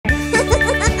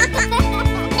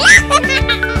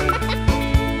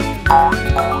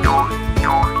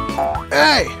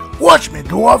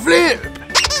do a flip.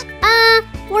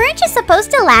 Weren't you supposed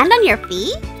to land on your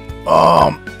feet?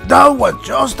 That was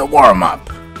just a warm-up.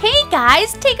 Hey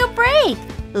guys, take a break.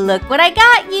 Look what I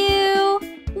got you.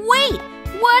 Wait,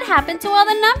 what happened to all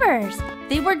the numbers?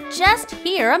 They were just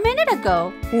here a minute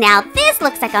ago. Now this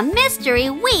looks like a mystery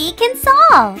we can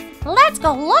solve. Let's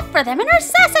go look for them in our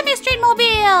Sesame Street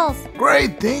mobiles.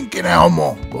 Great thinking,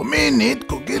 Elmo. But me need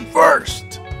cookies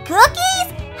first.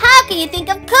 Cookies? How can you think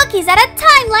of cookies at a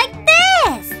time like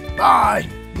this? Bye.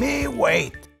 Me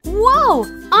wait. Whoa,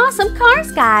 awesome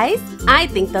cars, guys. I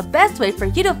think the best way for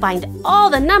you to find all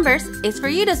the numbers is for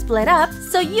you to split up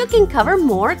so you can cover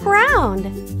more ground.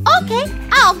 Okay,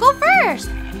 I'll go first.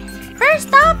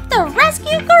 First off, the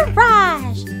rescue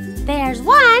garage. There's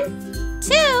 1,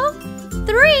 2,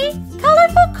 3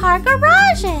 colorful car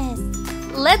garages.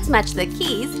 Let's match the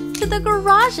keys to the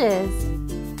garages.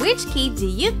 Which key do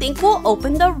you think will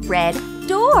open the red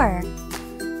door?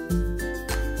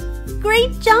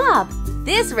 Great job!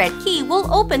 This red key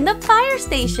will open the fire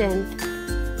station.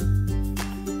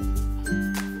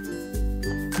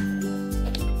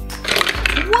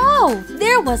 Whoa!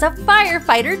 There was a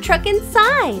firefighter truck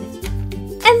inside.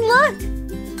 And look!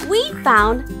 We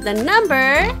found the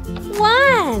number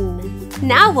 1.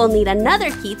 Now we'll need another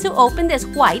key to open this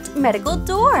white medical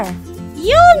door.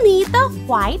 You'll need the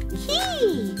white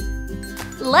key.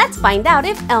 Let's find out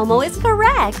if Elmo is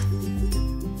correct.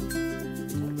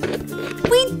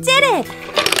 We did it!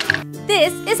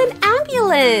 This is an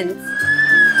ambulance.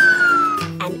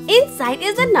 And inside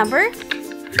is a number.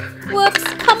 Whoops,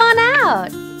 come on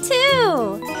out.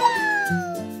 2.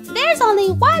 There's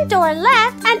only one door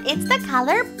left and it's the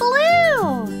color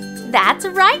blue. That's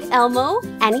right, Elmo.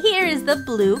 And here is the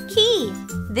blue key.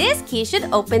 This key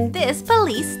should open this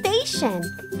police station.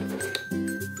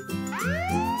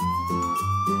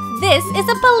 This is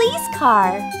a police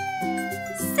car.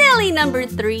 Silly number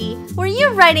 3, were you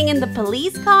riding in the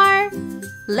police car?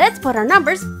 Let's put our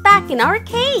numbers back in our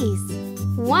case.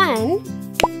 1,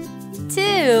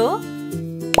 2,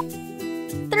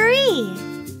 3.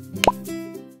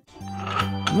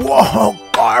 Whoa,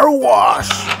 car wash.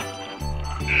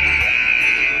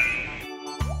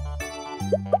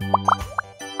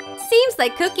 Seems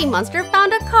like Cookie Monster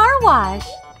found a car wash.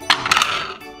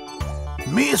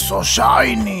 Me so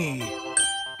shiny.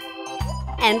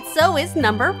 And so is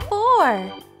number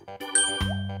 4.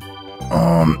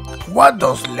 What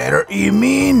does letter E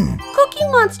mean? Cookie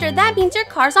Monster, that means your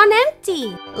car's on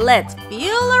empty. Let's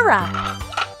fuel her up.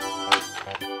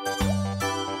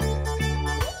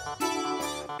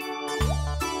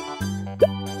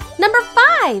 Number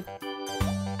 5.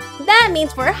 That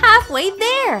means we're halfway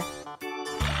there.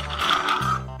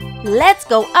 Let's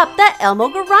go up the Elmo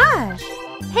garage.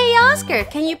 Hey Oscar,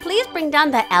 can you please bring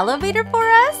down the elevator for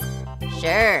us?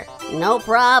 Sure, no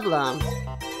problem.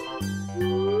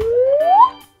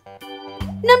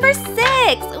 Number 6,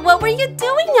 what were you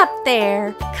doing up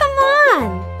there? Come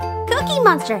on. Cookie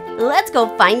Monster, let's go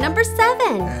find number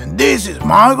 7. And this is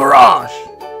my garage.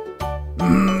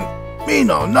 Me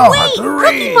no know how to read.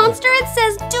 Cookie Monster, it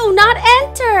says do not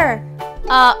enter.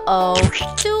 Uh-oh,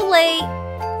 too late.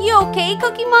 You okay,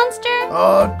 Cookie Monster?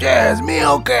 Yes, me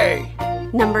okay.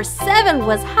 Number 7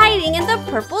 was hiding in the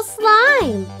purple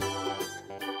slime.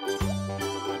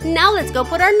 Now let's go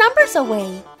put our numbers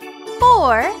away.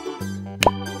 4,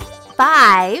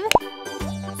 5,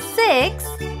 6,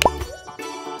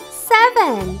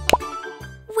 7.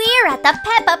 We're at the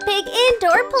Peppa Pig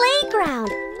indoor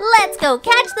playground. Let's go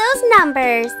catch those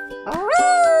numbers.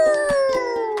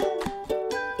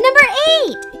 Number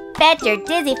 8. Bet you're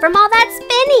dizzy from all that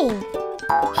spinning.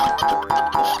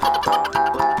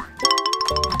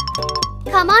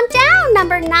 Come on down,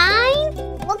 number 9.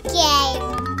 Okay.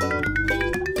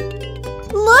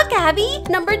 Look, Abby!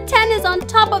 Number 10 is on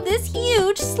top of this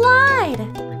huge slide.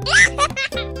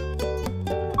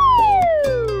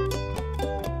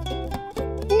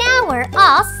 Now we're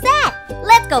all set.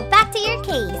 Let's go back to your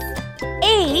case.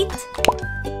 8,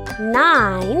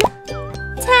 9,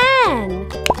 10.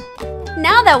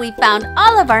 Now that we found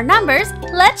all of our numbers,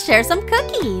 let's share some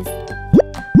cookies.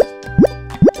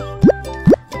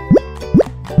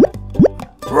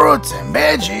 Fruits and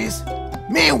veggies.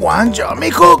 Me want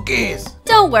yummy cookies.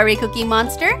 Don't worry, Cookie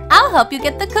Monster. I'll help you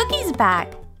get the cookies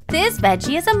back. This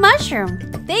veggie is a mushroom.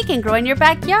 They can grow in your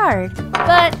backyard,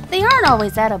 but they aren't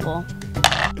always edible.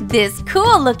 This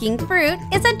cool-looking fruit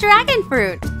is a dragon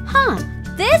fruit.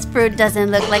 This fruit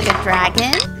doesn't look like a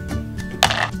dragon.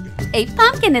 A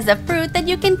pumpkin is a fruit that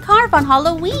you can carve on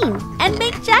Halloween and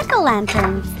make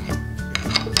jack-o'-lanterns.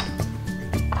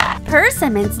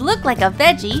 Persimmons look like a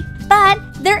veggie, but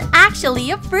they're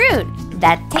actually a fruit.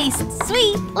 that tastes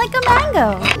sweet like a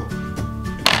mango.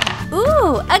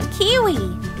 Ooh, a kiwi.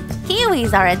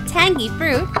 Kiwis are a tangy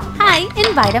fruit high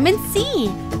in vitamin C.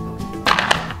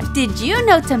 Did you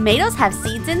know tomatoes have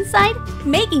seeds inside,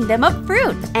 making them a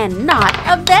fruit and not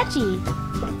a veggie?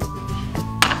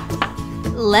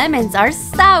 Lemons are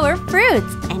sour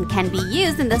fruits and can be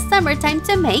used in the summertime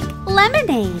to make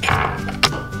lemonade.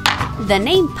 The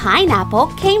name pineapple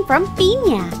came from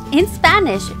piña in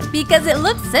Spanish because it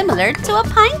looks similar to a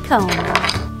pine cone.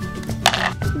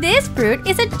 This fruit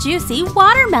is a juicy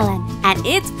watermelon and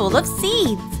it's full of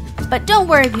seeds. But don't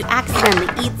worry if you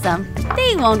accidentally eat some.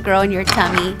 They won't grow in your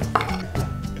tummy.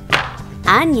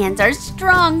 Onions are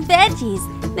strong veggies.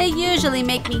 They usually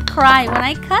make me cry when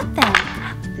I cut them.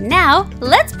 Now,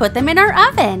 let's put them in our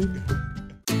oven.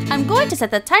 I'm going to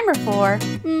set the timer for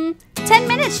 10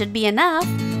 minutes should be enough.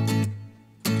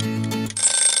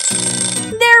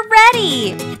 They're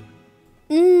ready!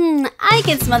 I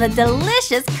can smell the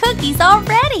delicious cookies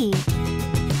already.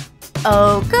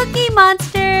 Oh, Cookie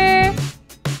Monster!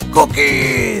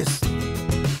 Cookies!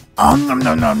 Nom nom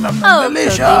nom nom Oh,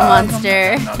 delicious! Cookie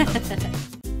Monster! Nom, nom, nom, nom.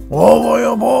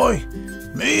 Oh boy!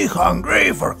 Me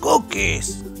hungry for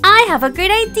cookies! I have a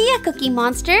great idea, Cookie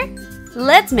Monster.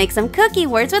 Let's make some cookie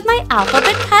words with my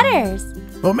alphabet cutters.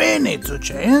 But we need to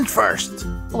change first.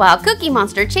 While Cookie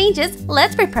Monster changes,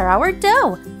 let's prepare our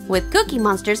dough with Cookie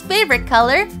Monster's favorite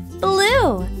color,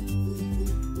 blue.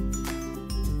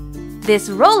 This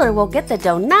roller will get the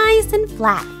dough nice and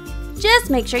flat. Just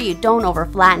make sure you don't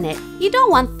over-flatten it. You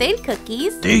don't want thin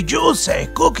cookies. Did you say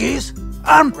cookies?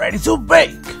 I'm ready to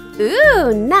bake.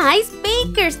 Ooh, nice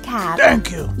baker's cap.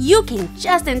 Thank you. You came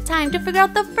just in time to figure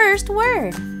out the first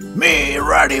word. Me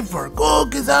ready for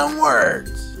cookies and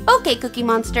words. Okay, Cookie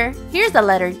Monster, here's the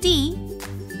letter D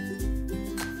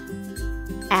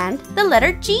and the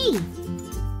letter G.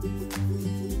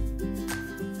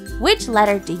 Which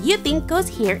letter do you think goes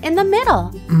here in the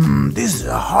middle? This is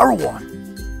a hard one.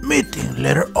 Me think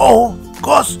letter O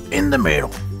goes in the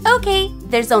middle. Okay,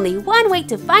 there's only one way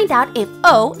to find out if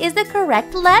O is the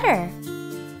correct letter.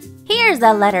 Here's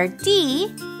the letter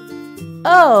D,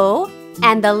 O,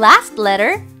 and the last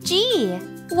letter G.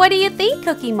 What do you think,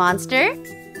 Cookie Monster?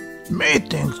 Me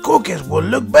thinks cookies will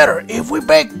look better if we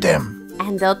bake them.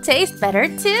 And they'll taste better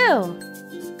too.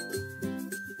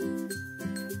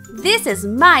 This is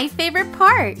my favorite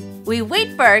part. We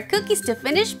wait for our cookies to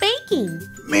finish baking.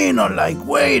 Me not like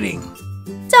waiting.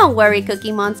 Don't worry,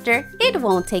 Cookie Monster. It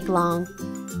won't take long.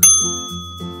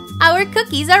 Our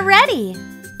cookies are ready.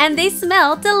 And they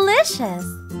smell delicious.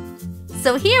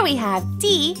 So here we have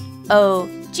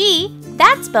D-O-G.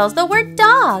 That spells the word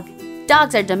dog.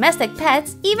 Dogs are domestic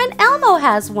pets. Even Elmo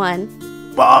has one.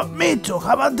 But me too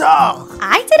have a dog.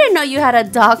 I didn't know you had a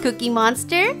dog, Cookie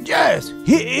Monster. Yes,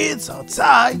 he eats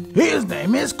outside. His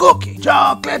name is Cookie.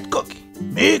 Chocolate Cookie.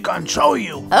 Me can show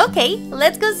you. Okay,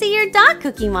 let's go see your dog,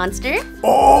 Cookie Monster.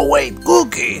 Oh wait,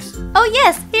 cookies. Oh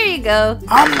yes, here you go.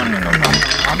 Nom nom nom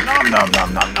nom nom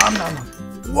nom nom nom nom nom.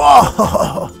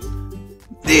 Whoa!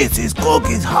 This is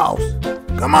Cookie's house.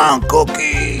 Come on,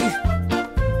 Cookie.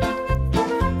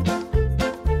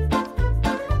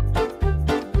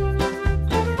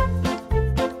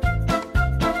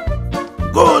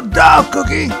 Good dog,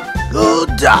 Cookie.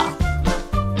 Good dog.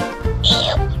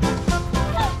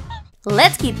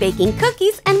 Let's keep baking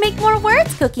cookies and make more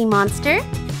words, Cookie Monster.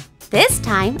 This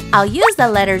time, I'll use the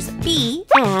letters B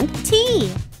and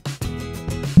T.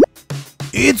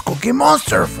 It's Cookie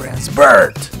Monster friend's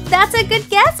Bert. That's a good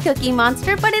guess, Cookie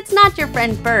Monster, but it's not your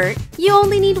friend Bert. You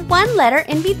only need one letter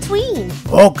in between.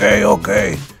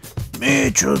 Okay. Me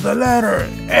choose the letter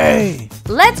A.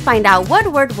 Let's find out what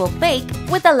word we'll bake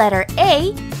with the letter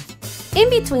A in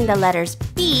between the letters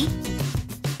B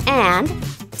and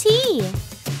T.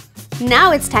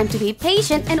 Now it's time to be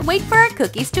patient and wait for our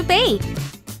cookies to bake.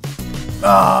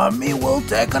 Me will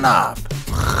take a nap.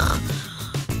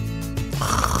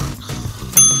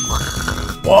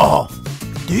 Whoa,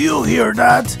 do you hear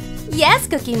that? Yes,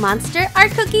 Cookie Monster, our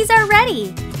cookies are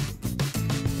ready.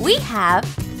 We have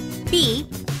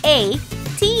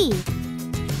B-A-T,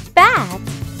 bat.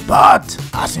 Bat,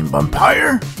 as in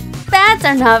vampire? Bats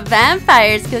are not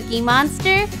vampires, Cookie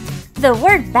Monster. The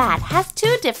word bat has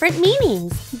two different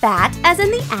meanings. Bat as in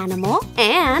the animal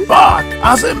and Bat,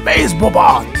 as in baseball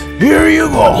bat. Here you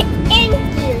go.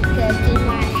 Thank you, Cookie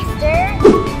Monster.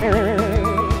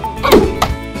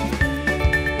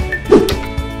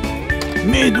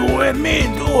 Me do it.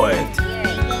 Here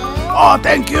I go. Oh,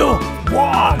 thank you.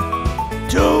 1,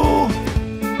 2,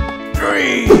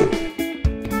 3.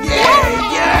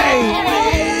 Yay, we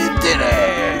did it.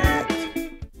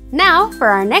 now Now, for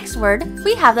our next word,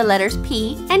 we have the letters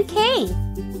P and K.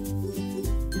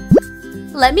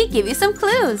 Let me give you some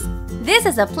clues. This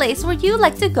is a place where you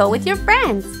like to go with your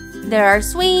friends. There are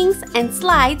swings and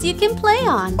slides you can play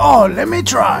on. Oh, let me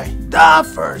try. The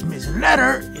first missing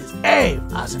letter is A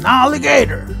as an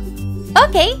alligator.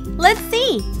 Okay, let's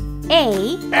see.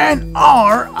 A And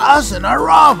R as in a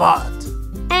robot.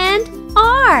 and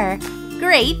R.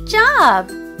 Great job!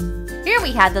 Here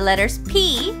we have the letters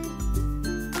P,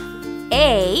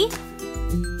 A,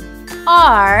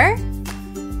 R,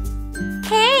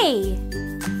 K.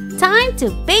 Time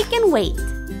to bake and wait.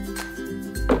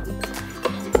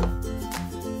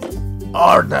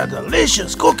 Are the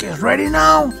delicious cookies ready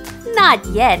now? Not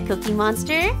yet, Cookie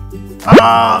Monster.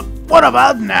 What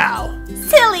about now?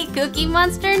 Silly Cookie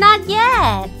Monster, not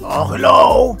yet. Oh,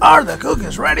 hello. Are the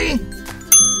cookies ready?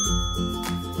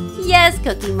 Yes,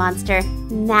 Cookie Monster.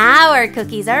 Now our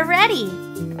cookies are ready.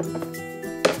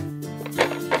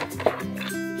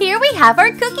 Here we have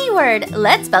our cookie word.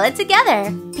 Let's spell it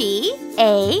together.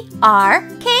 P-A-R-K.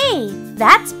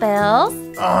 That spells...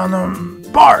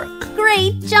 Bark.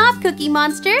 Great job, Cookie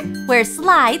Monster. Where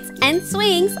slides and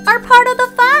swings are part of the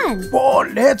fun. Oh,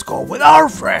 let's go with our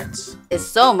friends. It's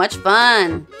so much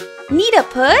fun. Need a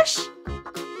push?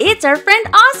 It's our friend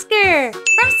Oscar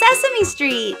from Sesame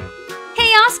Street.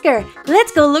 Hey, Oscar,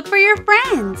 let's go look for your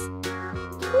friends.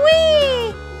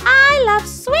 Whee! I love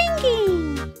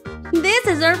swinging. This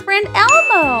is our friend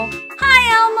Elmo. Hi,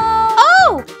 Elmo.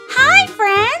 Oh, hi,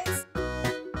 friends.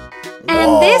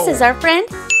 And this is our friend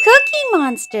Cookie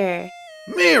Monster.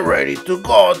 Me ready to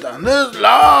go down the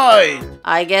slide.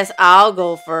 I guess I'll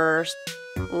go first.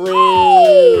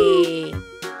 Whee!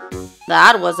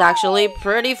 That was actually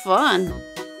pretty fun.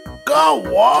 Go,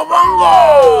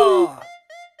 Wabango!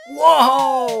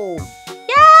 Whoa!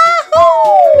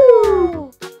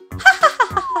 Yahoo!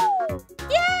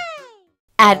 Yay!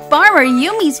 At Farmer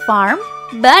Yumi's farm,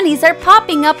 bunnies are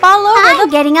popping up all over I'm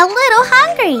getting a little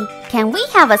hungry. Can we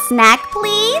have a snack,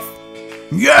 please?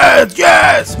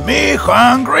 Yes, me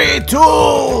hungry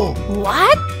too.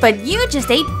 What? But you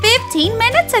just ate 15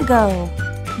 minutes ago.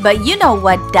 But you know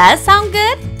what does sound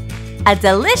good? A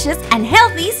delicious and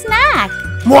healthy snack.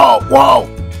 Whoa.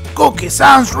 Cookie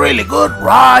sounds really good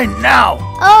right now.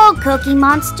 Oh, Cookie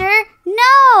Monster,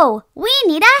 no! We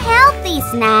need a healthy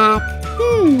snack.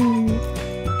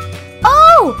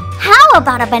 Oh, how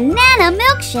about a banana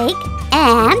milkshake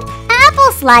and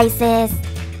apple slices?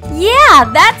 Yeah,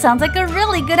 that sounds like a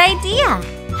really good idea.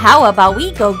 How about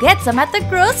we go get some at the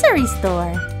grocery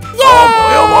store? Yay!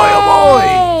 Oh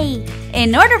boy.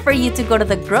 In order for you to go to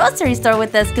the grocery store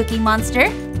with us, Cookie Monster,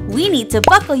 we need to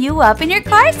buckle you up in your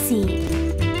car seat.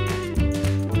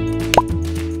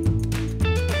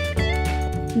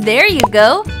 There you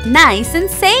go, nice and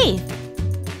safe.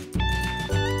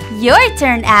 Your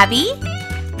turn, Abby.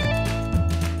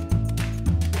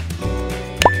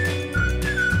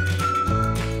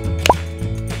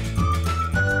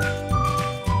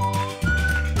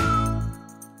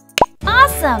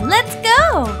 Awesome, let's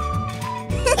go.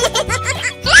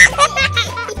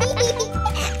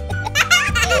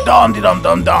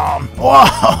 Dum-de-dum-dum-dum.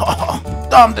 Wow.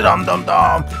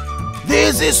 Dum-de-dum-dum-dum.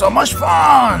 This is so much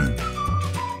fun.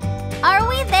 Are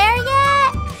we there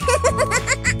yet?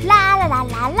 La la la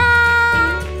la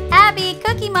la. Abby,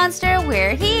 Cookie Monster,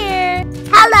 we're here.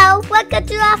 Hello, welcome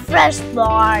to our fresh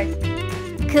store.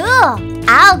 Cool,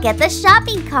 I'll get the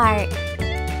shopping cart.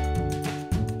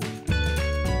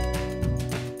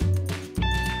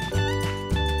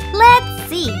 Let's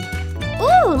see.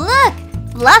 Ooh, look!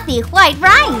 Fluffy white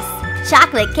rice,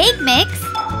 chocolate cake mix,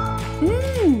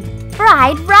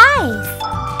 fried rice,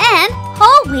 and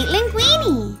whole wheat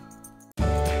linguine.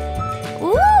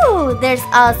 Ooh, there's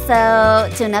also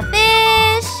tuna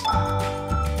fish,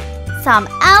 some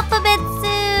alphabet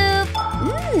soup,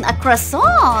 a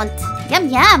croissant, yum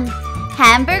yum,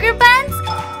 hamburger buns,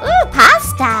 ooh,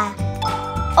 pasta.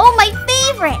 Oh, my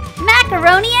favorite,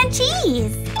 macaroni and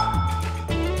cheese.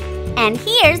 And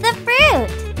here's the fruit.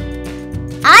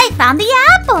 I found the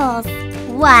apples.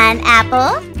 One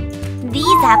apple.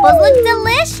 These apples look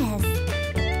delicious.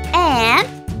 And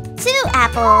 2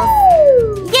 apples.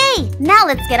 Yay! Now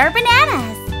let's get our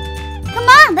bananas. Come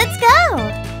on, let's go.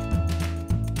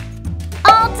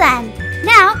 All done.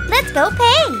 Now let's go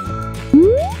pay.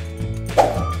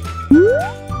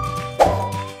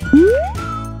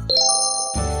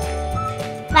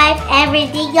 Life,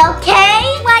 everything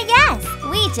okay? Why, yes.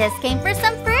 We just came for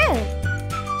some fruit.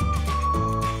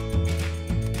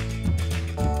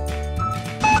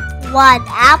 One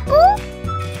apple?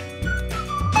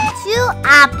 2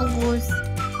 apples.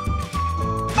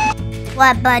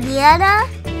 One banana?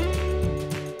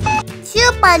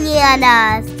 2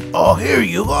 bananas. Oh, here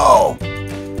you go.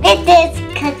 Is this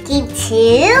cookie 2?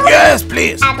 Yes,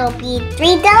 please. That'll be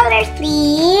 $3,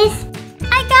 please.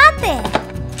 I got this.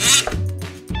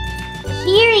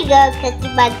 Here you go,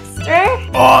 Cookie Monster.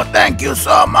 Oh, thank you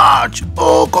so much.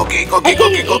 Oh, cookie.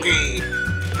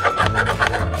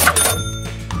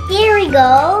 Here we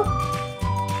go.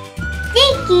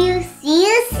 Thank you. See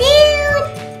you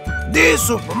soon. This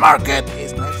supermarket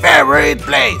is my favorite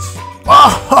place.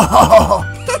 Oh,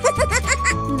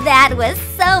 That was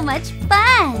so much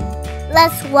fun.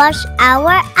 Let's wash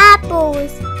our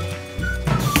apples.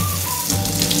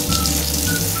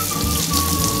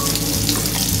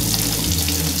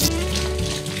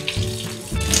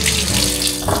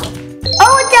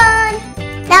 All done.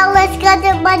 Now let's cut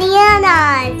the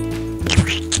bananas.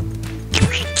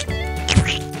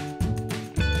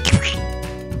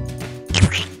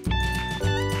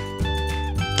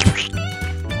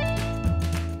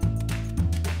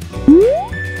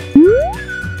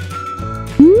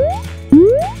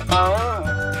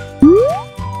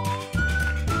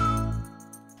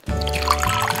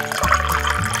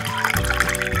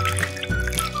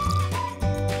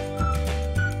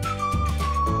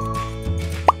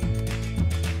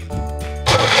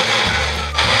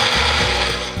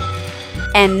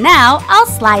 And now I'll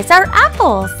slice our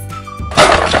apples.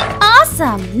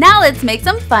 Awesome! Now let's make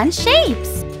some fun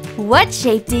shapes. What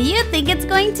shape do you think it's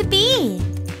going to be?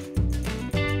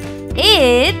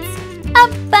 It's a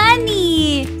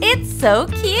bunny! It's so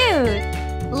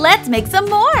cute! Let's make some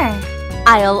more.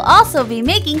 I'll also be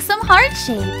making some heart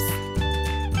shapes.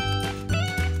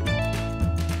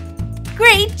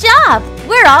 Great job!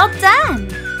 We're all done!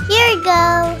 Here you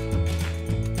go.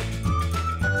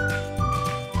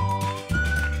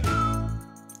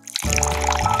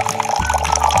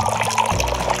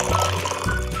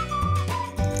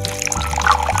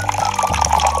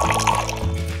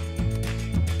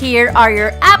 Here are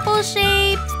your apple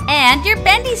shapes and your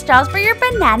bendy straws for your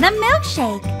banana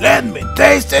milkshake. let me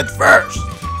taste it first.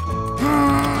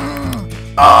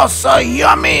 Oh, so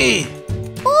yummy.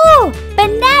 Ooh,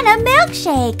 banana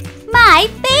milkshake. My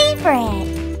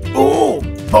favorite. Ooh,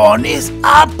 Bonnie's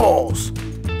apples.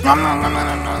 Nom, nom, nom, nom,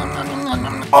 nom, nom, nom,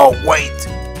 nom, nom. Oh, wait.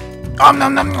 Nom,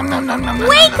 nom, nom, nom, nom, nom, nom,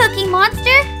 Wait, nom. Cookie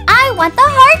Monster. I want the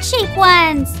heart-shaped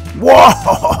ones.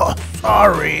 Whoa,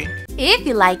 sorry. If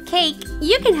you like cake,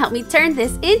 you can help me turn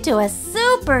this into a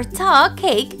super tall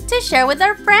cake to share with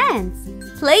our friends.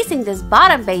 Placing this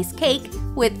bottom base cake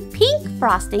with pink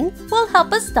frosting will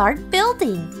help us start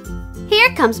building.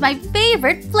 Here comes my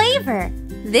favorite flavor.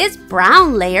 This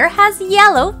brown layer has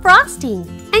yellow frosting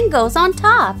and goes on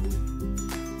top.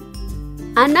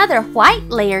 Another white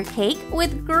layer cake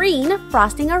with green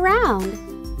frosting around.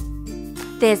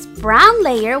 This brown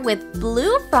layer with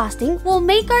blue frosting will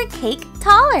make our cake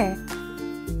taller.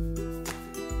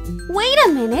 Wait a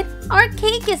minute, our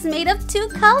cake is made of 2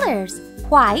 colors,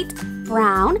 white,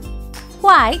 brown,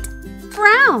 white,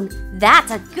 brown.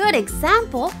 That's a good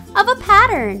example of a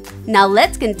pattern. Now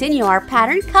let's continue our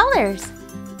pattern colors.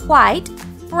 White,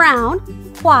 brown,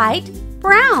 white,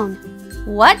 brown.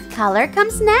 What color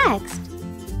comes next?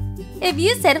 If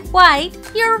you said white,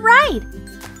 you're right.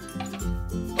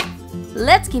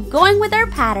 Let's keep going with our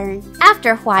pattern.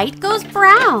 After white goes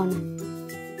brown.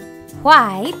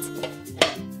 White,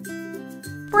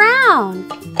 brown,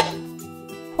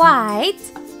 white,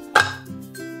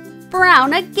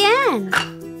 brown again.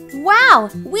 Wow,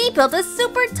 we built a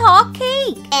super tall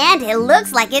cake. And it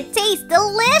looks like it tastes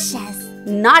delicious.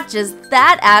 Not just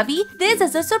that, Abby, this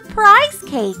is a surprise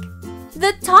cake.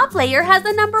 The top layer has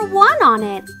the number 1 on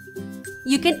it.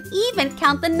 You can even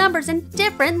count the numbers in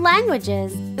different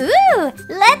languages. Ooh,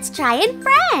 let's try in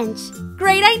French.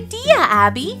 Great idea,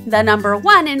 Abby. The number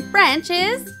 1 in French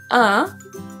is...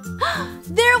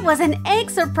 There was an egg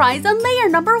surprise on layer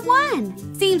number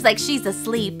 1. Seems like she's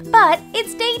asleep, but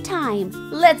it's daytime.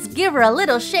 Let's give her a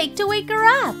little shake to wake her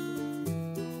up.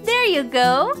 There you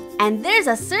go. And there's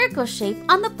a circle shape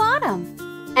on the bottom.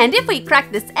 And if we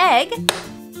crack this egg,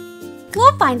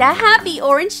 we'll find a happy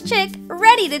orange chick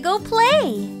ready to go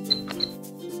play.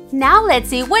 Now let's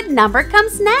see what number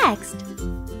comes next.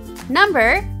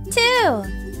 Number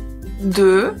 2.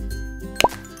 2.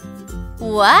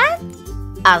 What?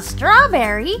 A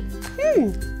strawberry?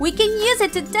 We can use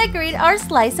it to decorate our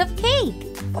slice of cake.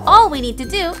 All we need to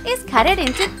do is cut it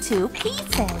into 2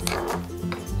 pieces.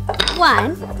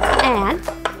 1 and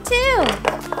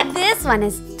 2. This one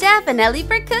is definitely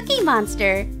for Cookie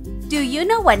Monster. Do you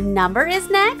know what number is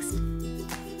next?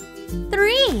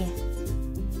 3.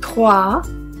 3.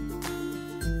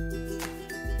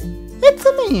 It's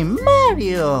me,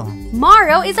 Mario.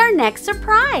 Mario is our next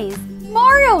surprise.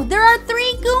 Mario, there are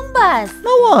 3 Goombas!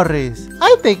 No worries,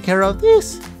 I take care of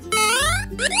this.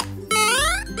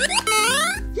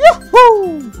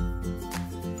 Yoo-hoo!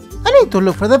 I need to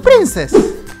look for the princess.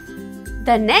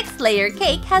 The next layer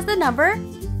cake has the number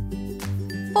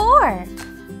 4.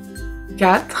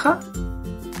 4,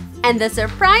 And the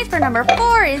surprise for number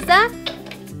 4 is a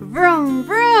vroom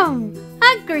vroom,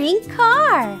 a green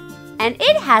car. And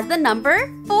it has the number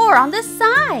 4 on the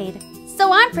side.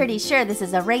 So I'm pretty sure this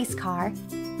is a race car.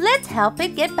 Let's help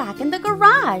it get back in the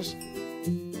garage.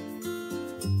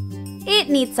 It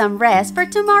needs some rest for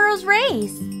tomorrow's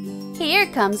race. Here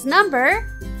comes number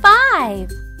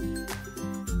 5.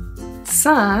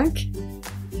 5,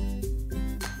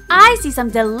 I see some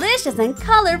delicious and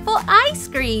colorful ice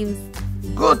creams.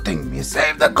 Good thing we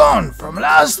saved the cone from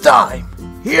last time.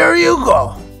 Here you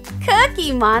go.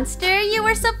 Cookie Monster, you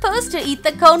were supposed to eat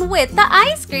the cone with the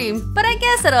ice cream, but I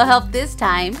guess it'll help this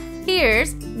time.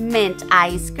 Here's mint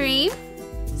ice cream,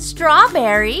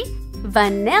 strawberry,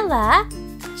 vanilla,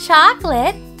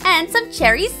 chocolate, and some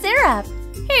cherry syrup.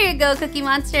 Here you go, Cookie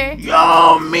Monster.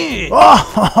 Yummy!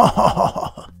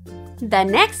 The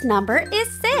next number is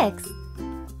 6.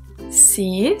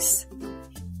 6,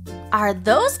 Are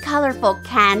those colorful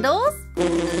candles?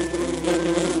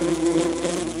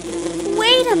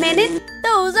 Wait a minute,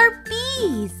 those are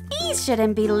bees. Bees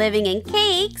shouldn't be living in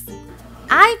cakes.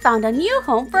 I found a new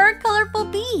home for our colorful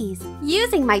bees.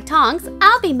 Using my tongs,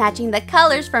 I'll be matching the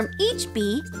colors from each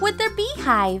bee with their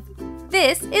beehive.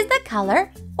 This is the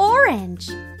color orange,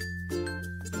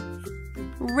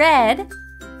 red,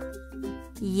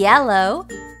 yellow,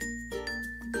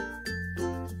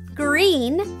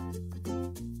 green,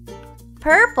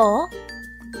 purple,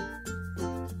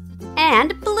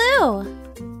 and blue.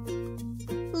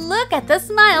 Look at the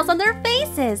smiles on their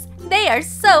faces. They are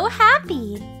so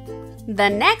happy. The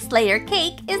next layer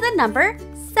cake is the number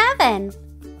 7.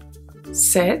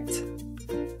 7,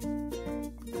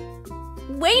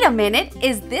 Wait a minute,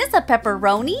 is this a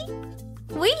pepperoni?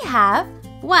 We have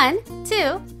 1,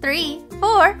 2, 3,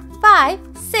 4, 5,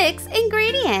 6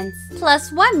 ingredients,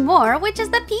 plus one more, which is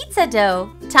the pizza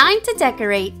dough. Time to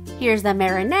decorate. Here's the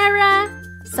marinara,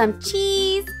 some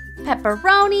cheese,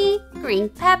 pepperoni, green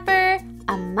pepper,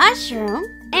 a mushroom,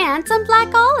 and some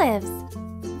black olives.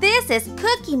 This is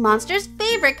Cookie Monster's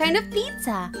favorite kind of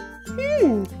pizza.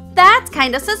 That's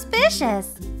kind of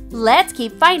suspicious. Let's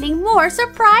keep finding more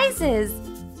surprises.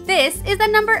 This is the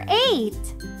number 8.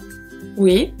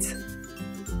 8,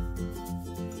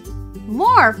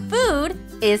 More food?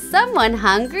 Is someone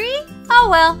hungry? Oh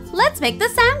well, let's make the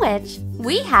sandwich.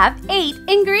 We have 8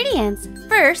 ingredients.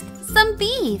 First, some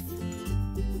beef,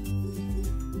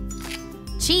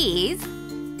 cheese.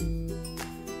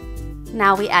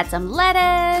 Now we add some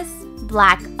lettuce,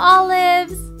 black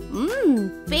olives,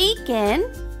 bacon,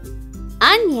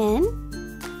 onion,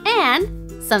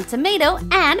 and some tomato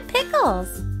and pickles.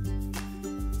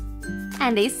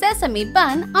 And a sesame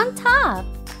bun on top.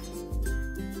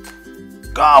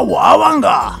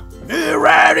 Kawabanga! Be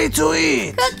ready to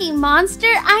eat! Cookie Monster,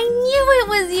 I knew it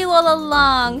was you all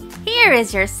along. Here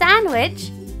is your sandwich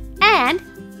and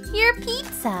your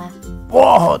pizza.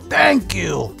 Whoa, thank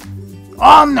you!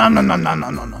 Nom nom nom nom nom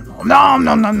nom nom nom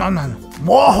nom nom nom nom.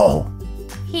 Whoa!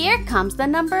 Here comes the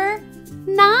number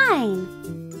 9.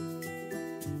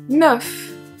 9,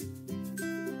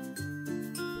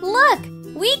 Look,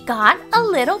 we got a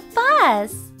little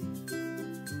bus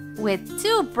with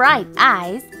 2 bright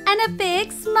eyes and a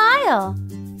big smile.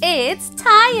 It's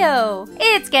Tayo.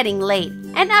 It's getting late,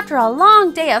 and after a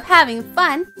long day of having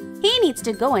fun, he needs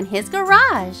to go in his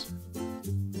garage.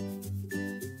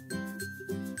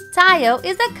 Tayo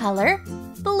is the color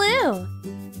blue.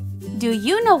 Do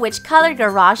you know which color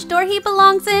garage door he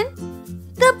belongs in?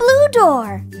 The blue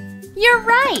door. You're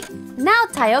right. Now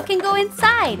Tayo can go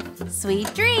inside.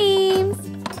 Sweet dreams.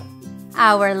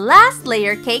 Our last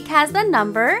layer cake has the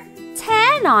number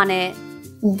 10 on it.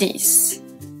 10,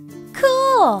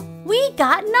 Cool! We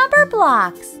got number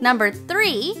blocks. Number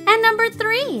 3 and number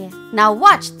 3. Now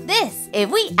watch this.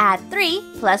 If we add 3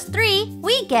 plus 3,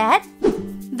 we get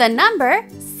the number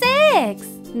 6.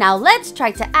 Now let's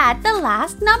try to add the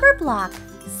last number block.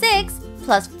 6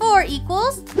 plus 4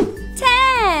 equals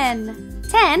 10.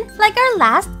 10 like our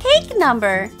last cake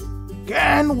number.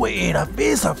 Can we eat a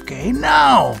piece of cake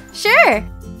now? Sure.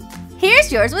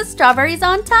 Here's yours with strawberries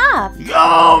on top.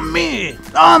 Yummy!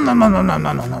 Nom nom nom nom nom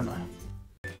nom nom nom.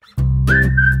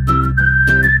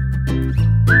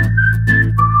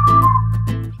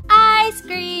 Ice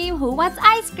cream. Who wants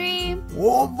ice cream?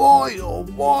 Oh boy, oh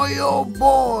boy, oh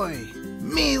boy!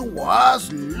 Me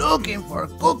was looking for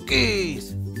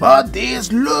cookies. But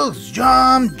this looks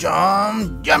yummy.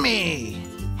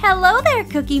 Hello there,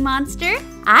 Cookie Monster.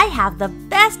 I have the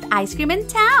best ice cream in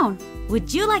town.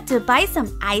 Would you like to buy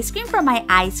some ice cream from my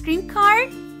ice cream cart?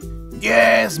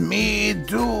 Yes, me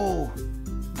too.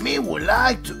 Me would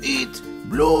like to eat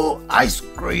blue ice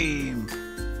cream.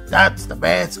 That's the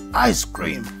best ice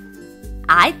cream.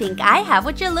 I think I have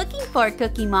what you're looking for,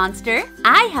 Cookie Monster.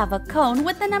 I have a cone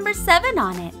with the number 7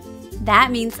 on it.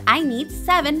 That means I need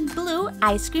 7 blue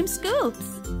ice cream scoops.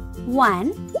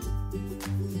 1,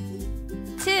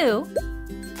 2,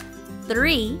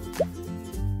 3,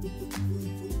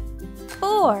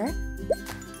 4,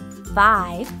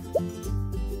 5,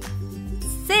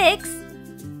 6,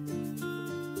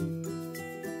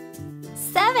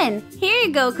 7. Here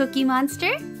you go, Cookie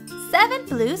Monster. 7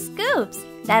 blue scoops.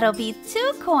 That'll be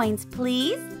 2 coins,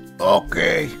 please.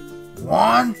 Okay.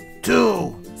 1,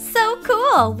 2. So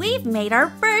cool! We've made our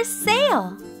first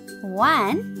sale.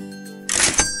 1,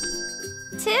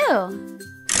 2.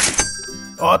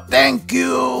 Oh, thank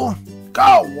you.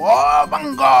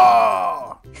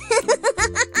 Kawabanga.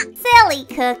 Silly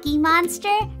Cookie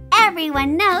Monster.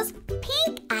 Everyone knows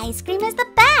pink ice cream is the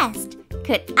best.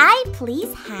 Could I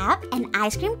please have an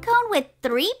ice cream cone with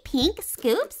 3 pink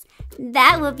scoops?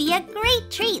 That would be a great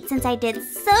treat since I did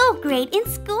so great in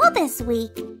school this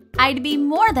week. I'd be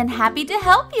more than happy to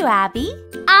help you, Abby.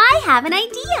 I have an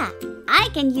idea. I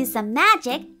can use some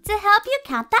magic to help you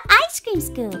count the ice cream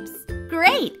scoops.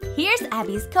 Great! Here's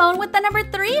Abby's cone with the number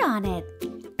 3 on it.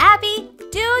 Abby,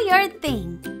 do your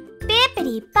thing.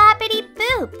 Bippity boppity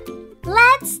boop.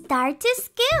 Let's start to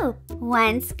scoop.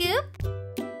 1 scoop.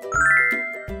 2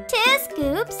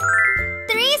 scoops.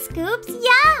 3 scoops.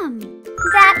 Yum!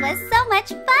 That was so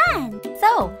much fun.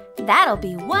 So, that'll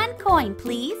be 1 coin,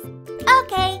 please.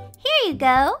 Okay, here you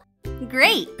go.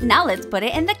 Great! Now let's put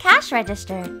it in the cash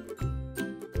register.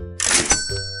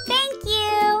 Thank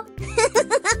you.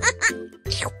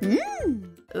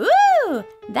 Ooh!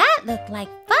 That looked like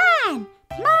fun!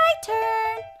 My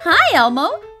turn! Hi,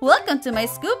 Elmo! Welcome to my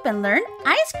Scoop and Learn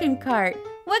ice cream cart.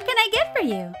 What can I get for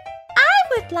you? I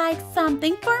would like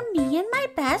something for me and my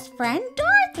best friend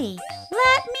Dorothy.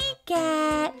 Let me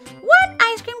get 1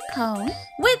 ice cream cone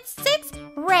with 6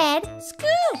 red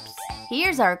scoops.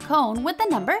 Here's our cone with the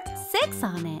number 6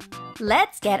 on it.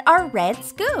 Let's get our red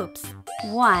scoops.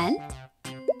 1,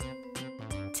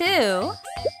 2,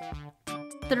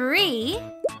 3,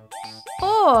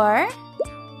 4,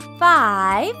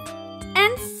 5,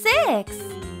 and 6.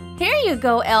 Here you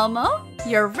go, Elmo.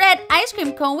 Your red ice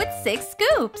cream cone with 6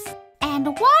 scoops. And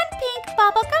 1 pink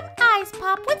bubblegum ice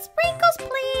pop with sprinkles,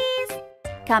 please.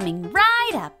 Coming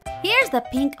right up. Here's the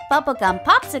pink bubblegum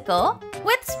popsicle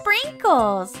with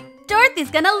sprinkles. Dorothy's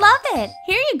gonna love it.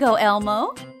 Here you go,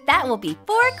 Elmo. That will be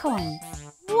 4 coins.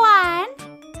 1,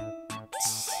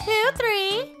 2,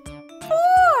 3,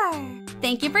 4.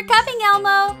 Thank you for coming,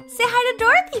 Elmo. Say hi to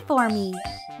Dorothy for me.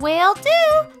 Will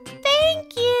do.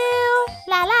 Thank you.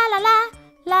 La la la la.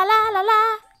 La la la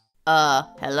la.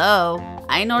 Hello.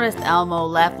 I noticed Elmo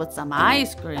left with some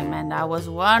ice cream and I was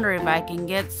wondering if I can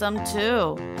get some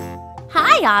too.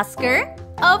 Hi, Oscar.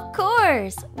 Of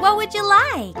course. What would you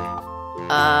like?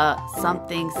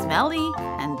 Something smelly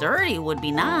and dirty would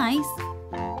be nice.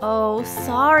 Oh,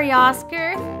 sorry,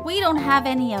 Oscar. We don't have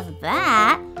any of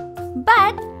that.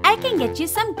 But I can get you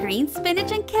some green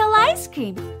spinach and kale ice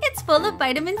cream. It's full of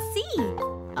vitamin C.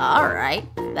 All right,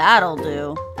 that'll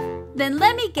do. Then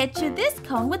let me get you this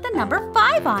cone with the number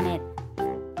 5 on it.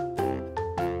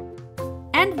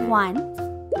 And 1,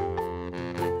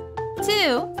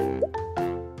 2,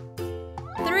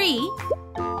 3,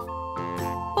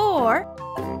 4,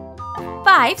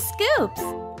 5 scoops.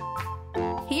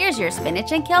 Here's your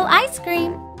spinach and kale ice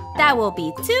cream. That will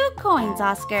be 2 coins,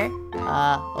 Oscar.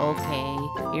 Okay.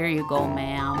 Here you go,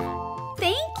 ma'am.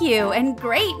 Thank you, and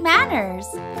great manners.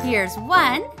 Here's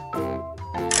 1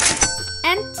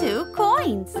 and 2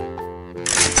 coins.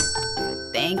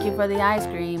 Thank you for the ice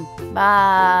cream.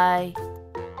 Bye.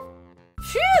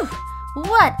 Phew!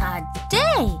 What a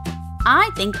day! I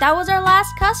think that was our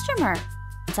last customer.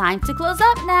 Time to close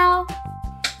up now.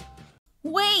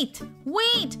 Wait!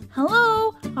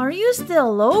 Hello? Are you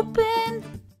still open?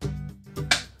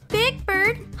 Big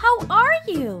Bird, how are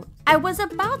you? I was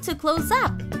about to close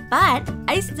up, but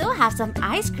I still have some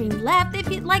ice cream left if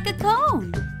you'd like a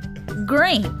cone.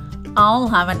 Great! I'll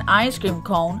have an ice cream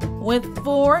cone with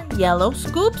 4 yellow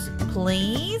scoops,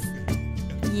 please.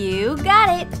 You got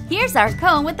it. Here's our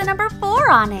cone with the number 4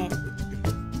 on it.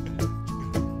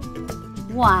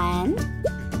 1,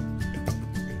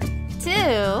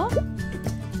 2,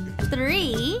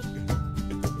 3,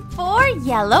 4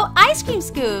 yellow ice cream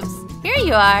scoops. Here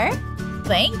you are.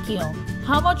 thank you.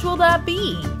 How much will that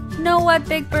be? Know what,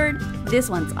 Big Bird? This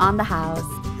one's on the house.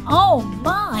 Oh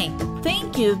my,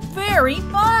 thank you very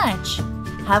much.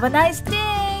 Have a nice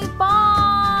day.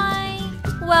 Bye.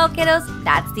 Well, kiddos,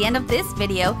 that's the end of this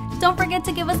video. Don't forget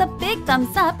to give us a big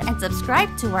thumbs up and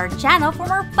subscribe to our channel for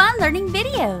more fun learning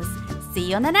videos. See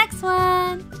you on the next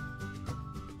one.